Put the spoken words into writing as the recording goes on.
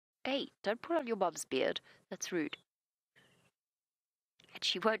Hey, don't pull on your mom's beard. That's rude. And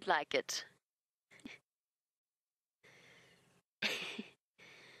she won't like it.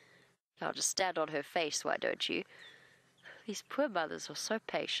 I'll just stand on her face, why don't you? These poor mothers are so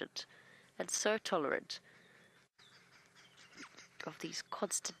patient and so tolerant of these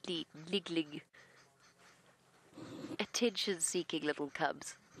constantly niggling, attention-seeking little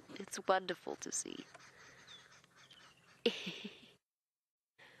cubs. It's wonderful to see.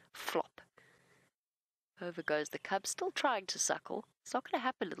 Flop. Over goes the cub, still trying to suckle. It's not going to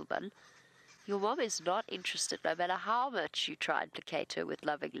happen, little bun. Your mom is not interested, no matter how much you try and placate her with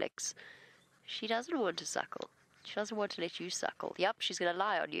loving licks. She doesn't want to suckle. She doesn't want to let you suckle. Yep, she's going to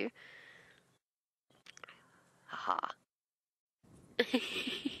lie on you. Haha.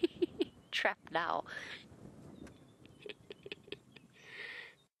 Trapped now.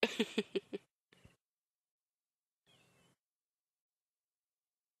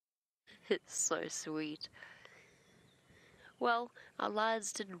 It's so sweet. Well, our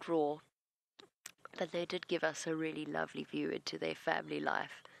lions didn't roar, but they did give us a really lovely view into their family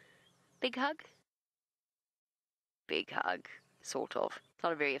life. Big hug? Big hug, sort of.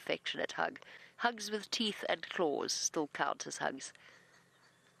 Not a very affectionate hug. Hugs with teeth and claws still count as hugs.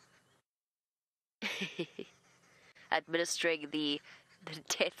 Administering the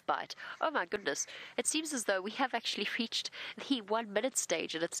death bite. Oh my goodness. It seems as though we have actually reached the 1 minute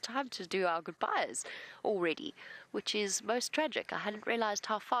stage and it's time to do our goodbyes already, which is most tragic. I hadn't realized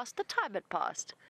how fast the time had passed.